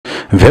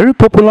Very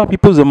popular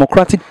People's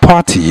Democratic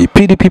Party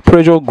 (PDP)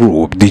 pressure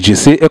group, the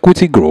Jesse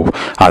Equity Group,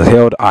 has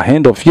held a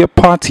end-of-year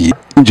party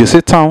in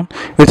Jesse Town,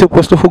 Ethiope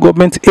West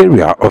government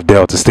area of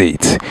Delta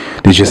State.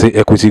 The Jesse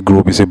Equity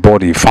Group is a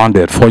body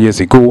founded 4 years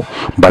ago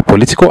by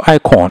political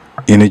icon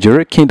in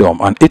Nigeria Kingdom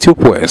and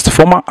Ethiope West,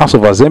 former House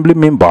of Assembly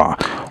member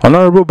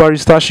Honorable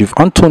Barrister Chief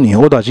Anthony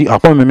Odaji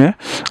Apomeme,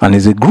 and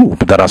is a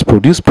group that has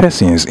produced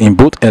persons in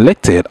both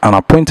elected and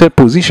appointed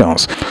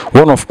positions,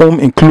 one of whom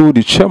include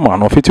the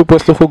chairman of Ethiope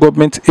West local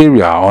government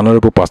area,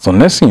 Honorable Pastor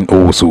Nelson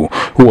Owoso,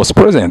 who was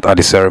present at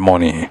the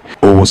ceremony.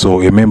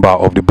 Owoso, a member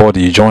of the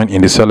body, joined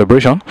in the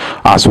celebration,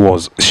 as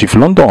was Chief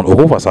London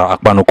Ohovasa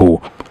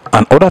Akpanoko,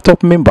 and other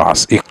top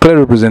members, a clear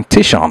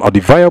representation of the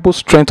viable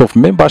strength of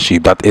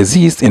membership that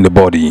exists in the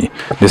body.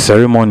 The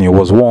ceremony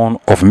was one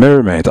of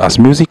merriment as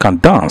music and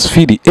dance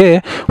filled the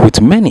air, with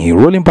many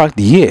rolling back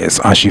the years,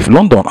 and Chief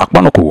London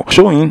Akpanoko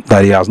showing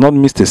that he has not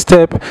missed a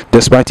step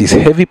despite his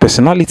heavy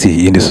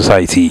personality in the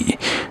society.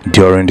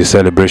 During the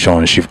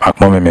celebration, Chief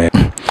Akpanoko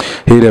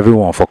hailed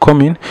everyone for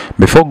coming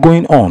before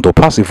going on to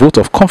pass a vote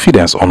of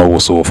confidence on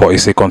Owoso for a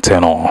second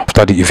tenure.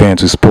 After the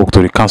event, we spoke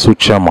to the council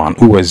chairman,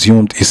 who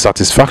assumed his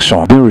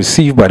satisfaction being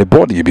received by the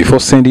body before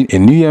sending a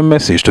New Year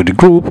message to the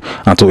group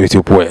and to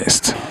Ethiope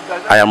West.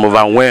 I am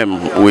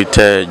overwhelmed with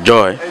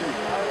joy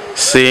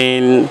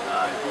seeing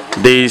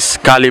this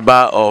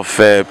caliber of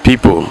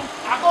people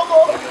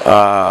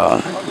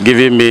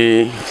giving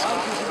me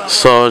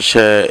such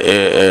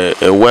a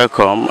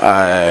welcome.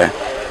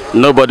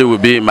 Nobody will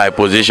be in my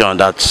position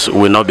that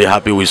will not be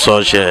happy with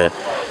such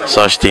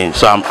thing.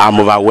 So I'm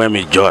overwhelmed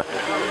with joy,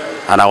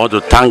 and I want to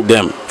thank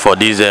them for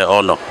this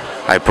honor.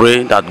 I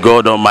pray that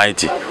God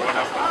Almighty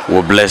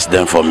will bless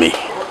them for me.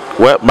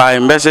 Well, my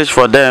message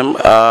for them,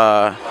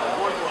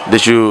 they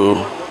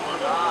should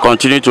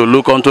continue to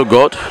look unto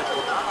God.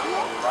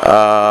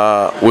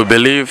 We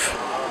believe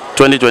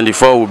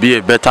 2024 will be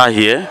a better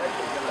year.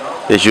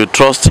 They should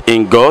trust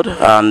in God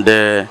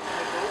and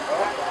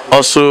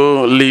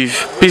also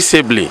live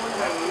peaceably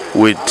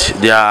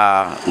with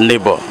their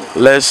neighbor.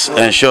 Let's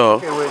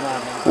ensure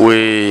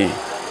we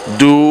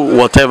do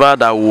whatever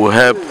that will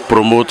help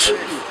promote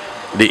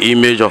the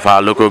image of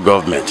our local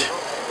government.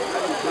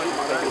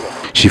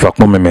 Chief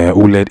Akpanoko,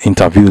 who led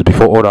interviews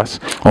before others,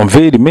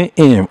 unveiled the main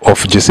aim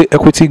of Jesse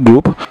Equity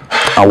Group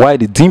and why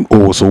they deem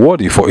Owoso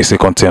worthy for a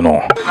second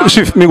tenure.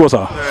 Chief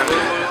Migosa,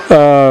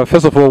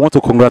 first of all, I want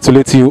to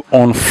congratulate you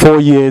on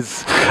 4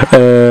 years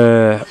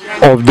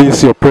of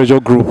this your pressure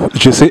group,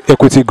 Jesse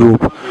Equity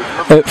Group.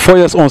 4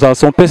 years on, sir,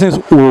 some persons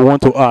will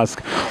want to ask,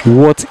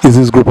 what is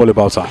this group all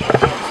about, sir?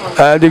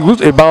 The group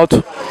is about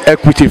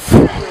equity.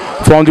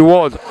 From the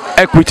word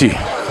equity,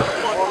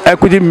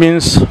 equity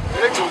means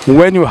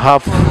when you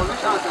have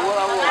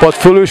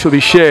portfolio should be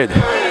shared,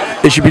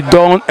 it should be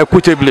done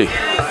equitably,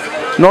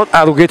 not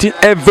allocating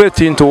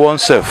everything to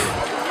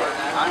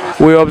oneself.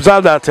 We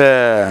observe that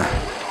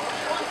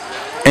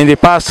in the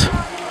past,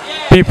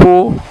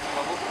 people,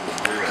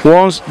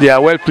 once they are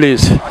well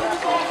placed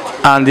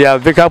and they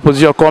have vacant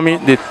position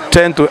coming, they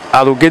tend to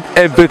allocate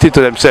everything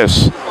to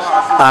themselves,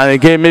 and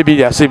again maybe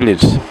their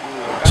siblings.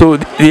 So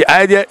the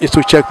idea is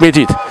to checkmate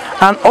it,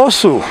 and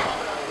also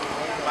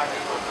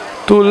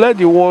to let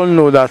the world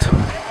know that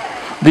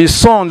the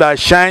sun that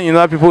shines in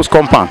other people's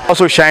compound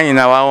also shines in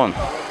our own,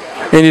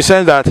 in the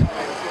sense that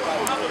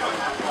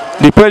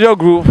the pressure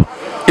group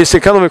is a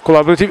kind of a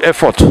collaborative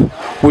effort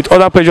with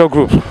other pressure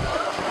groups,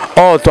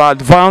 or to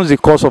advance the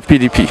cause of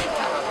PDP.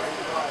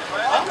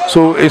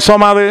 So in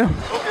summary,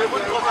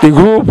 the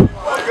group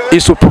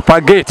is to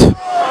propagate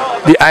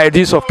the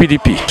ideas of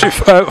PDP. Chief,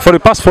 for the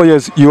past 4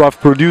 years, you have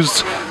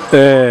produced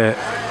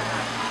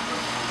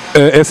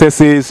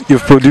SSAs,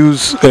 you've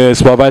produced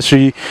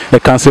supervisory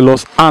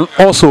councillors, and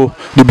also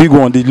the big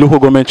one, the local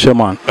government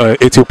chairman,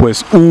 Ethiope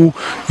West, who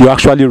you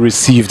actually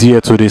received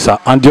here today, sir.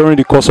 And during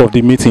the course of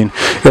the meeting,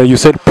 you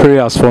said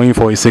prayers for him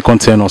for his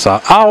second tenure, sir.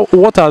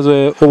 What has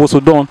Owoso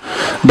done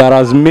that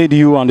has made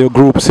you and your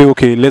group say,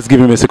 okay, let's give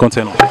him a second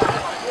tenure?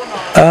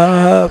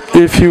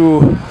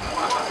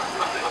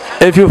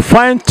 If you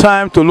find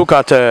time to look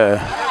at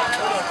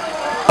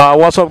our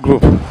WhatsApp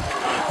group,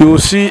 you will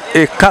see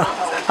a car.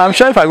 I'm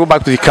sure if I go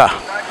back to the car,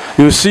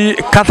 you will see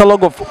a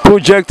catalog of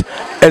projects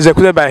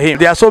executed by him.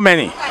 There are so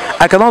many.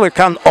 I cannot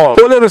recount all.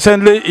 Only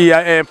recently, he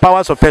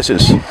empowered some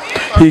persons.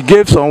 He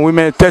gave some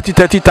women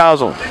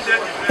 30,000,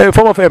 a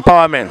form of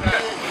empowerment.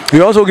 He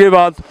also gave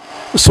out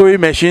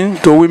sewing machine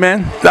to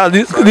women.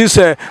 This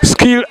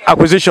skill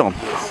acquisition,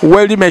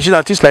 welding machine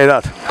and things like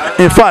that.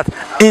 In fact,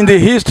 in the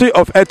history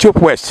of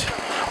Ethiope West,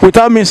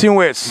 without missing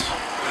words,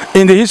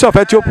 in the history of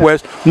Ethiope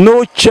West,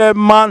 no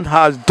chairman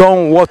has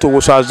done what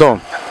Owoso has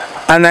done.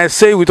 And I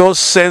say with all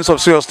sense of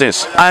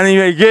seriousness. And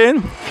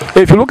again,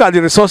 if you look at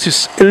the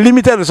resources,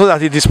 limited resources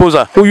at his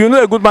disposal, you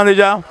know a good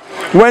manager,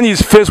 when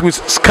he's faced with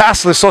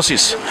scarce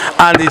resources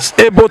and is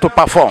able to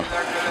perform,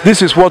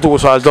 this is what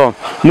Owoso has done.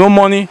 No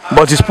money,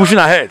 but he's pushing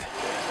ahead.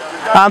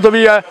 And to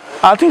be,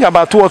 I think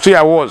about 2 or 3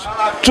 awards.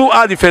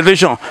 Throughout the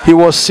federation, he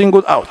was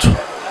singled out.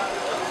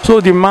 So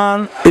the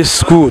man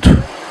is good.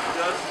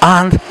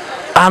 And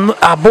and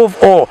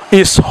above all,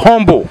 is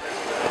humble.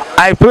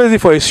 I praise him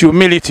for his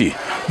humility.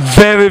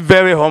 Very,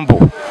 very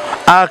humble.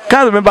 I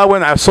can't remember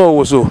when I saw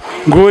Owoso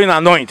growing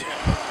anointed.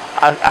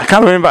 I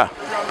can't remember.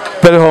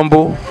 Very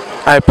humble.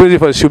 I praise him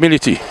for his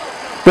humility.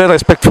 Very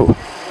respectful.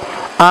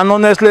 And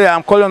honestly,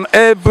 I'm calling on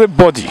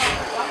everybody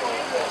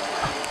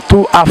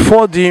to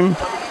afford him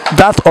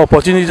that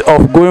opportunity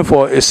of going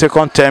for a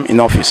second term in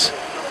office.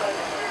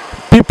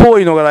 People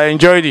in Ogara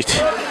enjoyed it.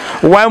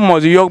 Why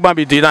must the young man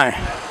be denied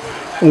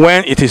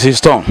when it is his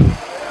turn?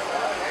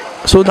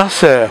 So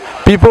that's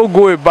people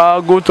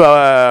go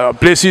to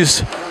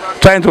places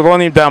trying to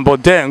run him down,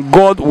 but then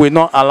God will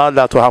not allow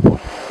that to happen.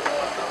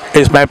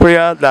 It's my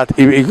prayer that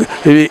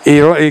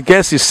he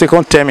gets his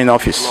second term in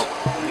office.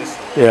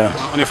 Yeah.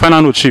 On a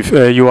final note, Chief,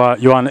 you are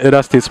an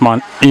elder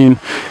statesman in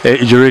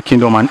Ijere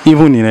Kingdom and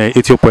even in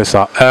Ethiope West.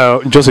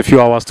 Just a few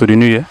hours to the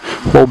new year.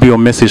 What will be your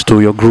message to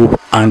your group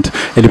and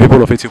the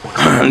people of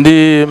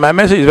Ethiope? My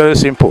message is very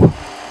simple.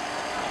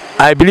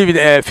 I believe in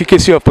the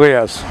efficacy of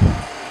prayers.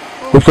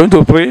 We're going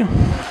to pray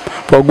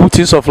for good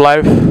things of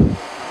life,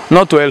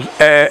 not to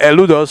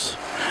elude us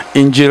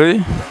in Jiri,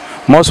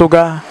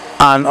 Mosoga,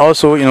 and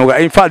also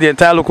in fact the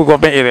entire local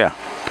government area.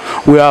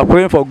 We are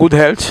praying for good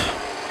health,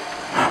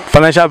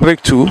 financial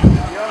breakthrough,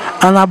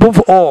 and above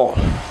all,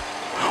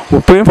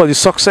 we're praying for the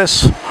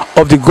success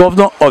of the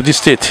governor of the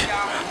state,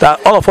 that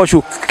all of us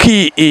should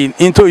key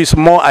into his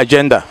more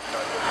agenda.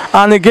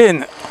 And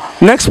again,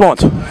 next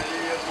month,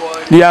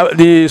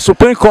 the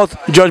Supreme Court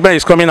judgment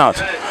is coming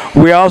out.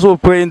 We are also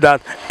praying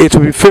that it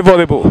will be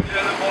favorable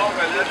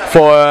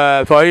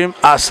for him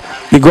as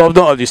the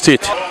governor of the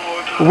state.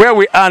 Where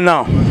we are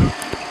now,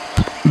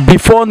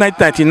 before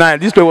 1999,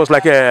 this place was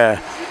like a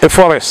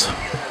forest.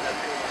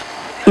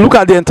 Look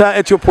at the entire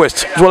Ethiope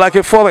West. It was like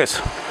a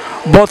forest.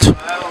 But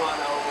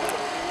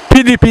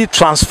PDP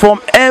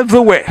transformed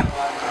everywhere.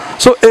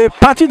 So a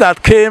party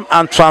that came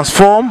and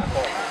transformed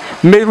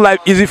made life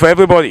easy for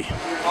everybody.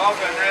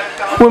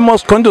 We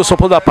must continue to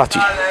support that party.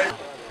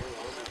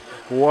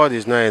 Word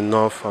is not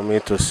enough for me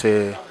to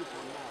say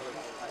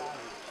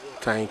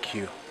thank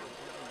you.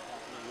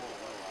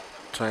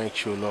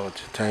 Thank you, Lord.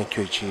 Thank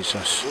you,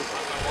 Jesus.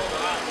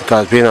 It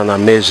has been an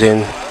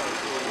amazing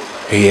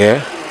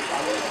year,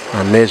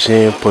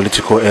 amazing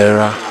political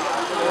era,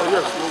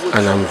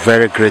 and I'm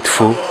very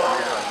grateful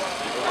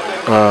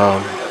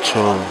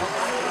to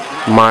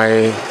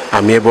my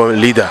amiable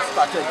leader,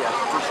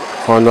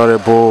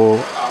 Honorable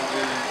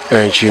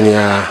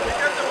Engineer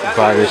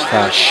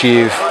Barrister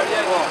Chief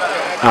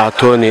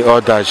Tony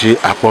Odaji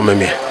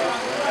Apomeme.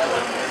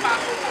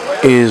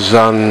 Is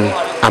an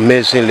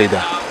amazing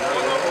leader,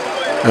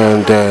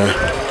 and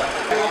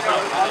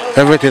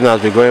everything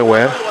has been going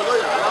well.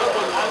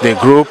 The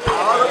group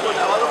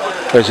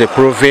is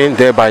improving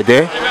day by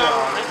day,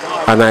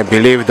 and I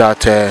believe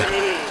that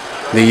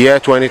the year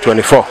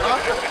 2024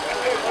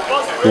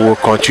 we will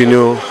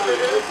continue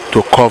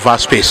to cover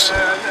space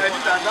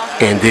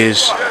in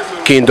this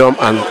kingdom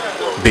and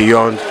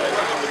beyond,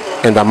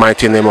 in the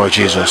mighty name of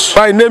Jesus.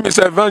 My name is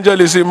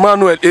Evangelist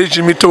Emmanuel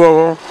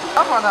Ejimito.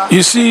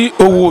 You see,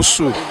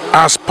 Owoso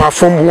has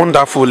performed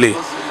wonderfully.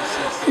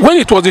 When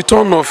it was the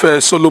turn of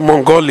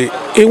Solomon Gole,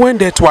 he went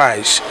there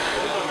twice.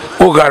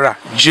 Ogara,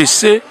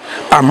 Jesse,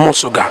 and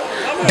Mosoga.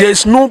 There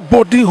is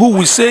nobody who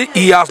will say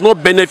he has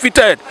not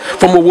benefited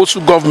from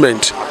Owoso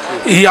government.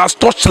 He has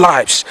touched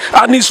lives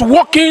and he's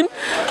working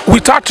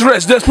without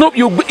rest. There's no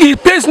the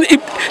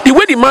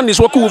way the man is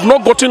working. We've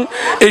not gotten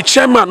a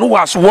chairman who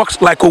has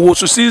worked like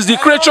Owoso. Since the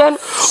creation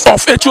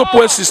of Ethiope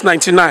West since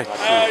 '99.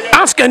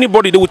 Ask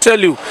anybody, they will tell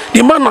you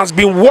the man has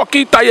been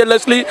working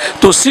tirelessly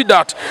to see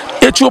that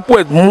Ethiope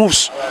West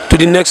moves to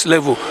the next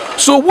level.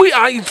 So we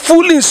are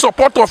fully in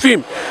support of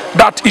him,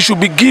 that he should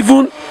be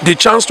given the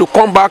chance to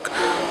come back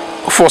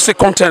for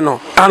second tenure,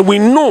 and we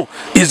know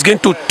he's going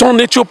to turn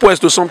Ethiope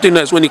West to something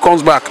else when he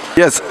comes back.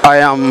 Yes, I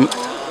am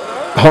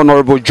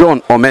Honorable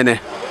John Omene,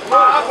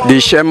 the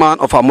chairman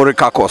of Amori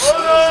Caucus.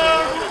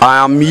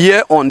 I am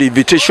here on the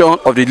invitation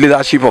of the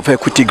leadership of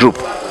Equity Group.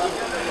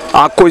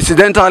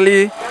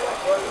 Coincidentally,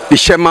 the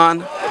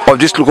chairman of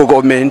this local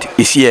government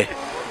is here.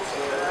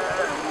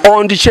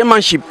 On the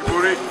chairmanship,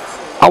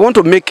 I want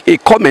to make a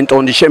comment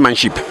on the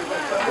chairmanship.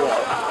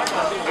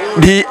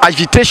 The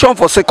agitation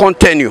for second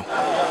tenure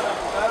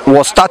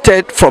was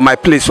started from my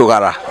place,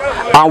 Ogara,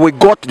 and we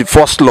got the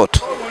first slot.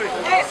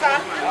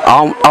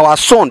 Our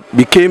son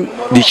became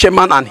the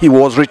chairman and he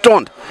was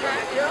returned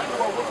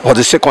for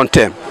the second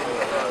term.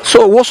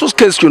 So Owoso's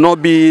case should not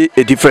be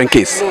a different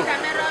case.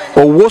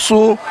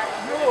 Owoso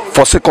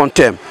for second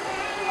term,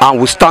 and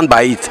we stand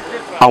by it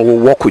and we'll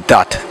work with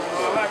that.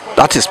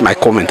 That is my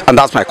comment, and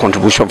that's my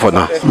contribution for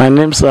now. My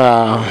name's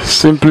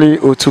simply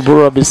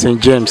Otuburabi St.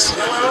 James,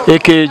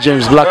 aka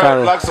James Black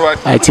Arrow.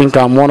 I think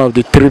I'm one of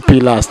the three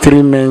pillars,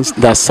 three men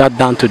that sat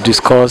down to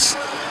discuss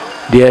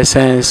the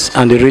essence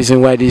and the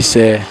reason why this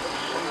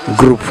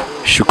group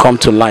should come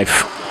to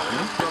life.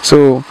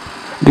 So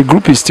the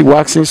group is still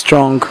waxing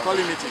strong.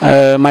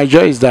 My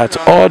joy is that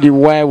all the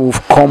while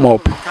we've come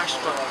up,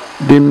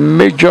 the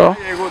major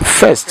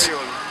first,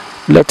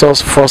 let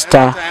us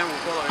foster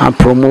and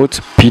promote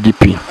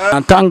PDP.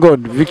 And thank God,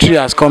 victory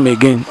has come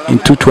again in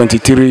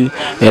 223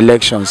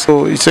 elections.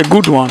 So it's a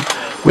good one.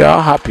 We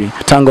are happy.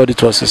 Thank God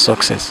it was a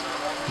success.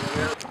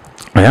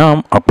 I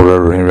am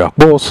Rero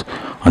Boss,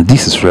 and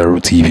this is Rero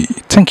TV.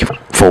 Thank you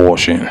for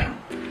watching.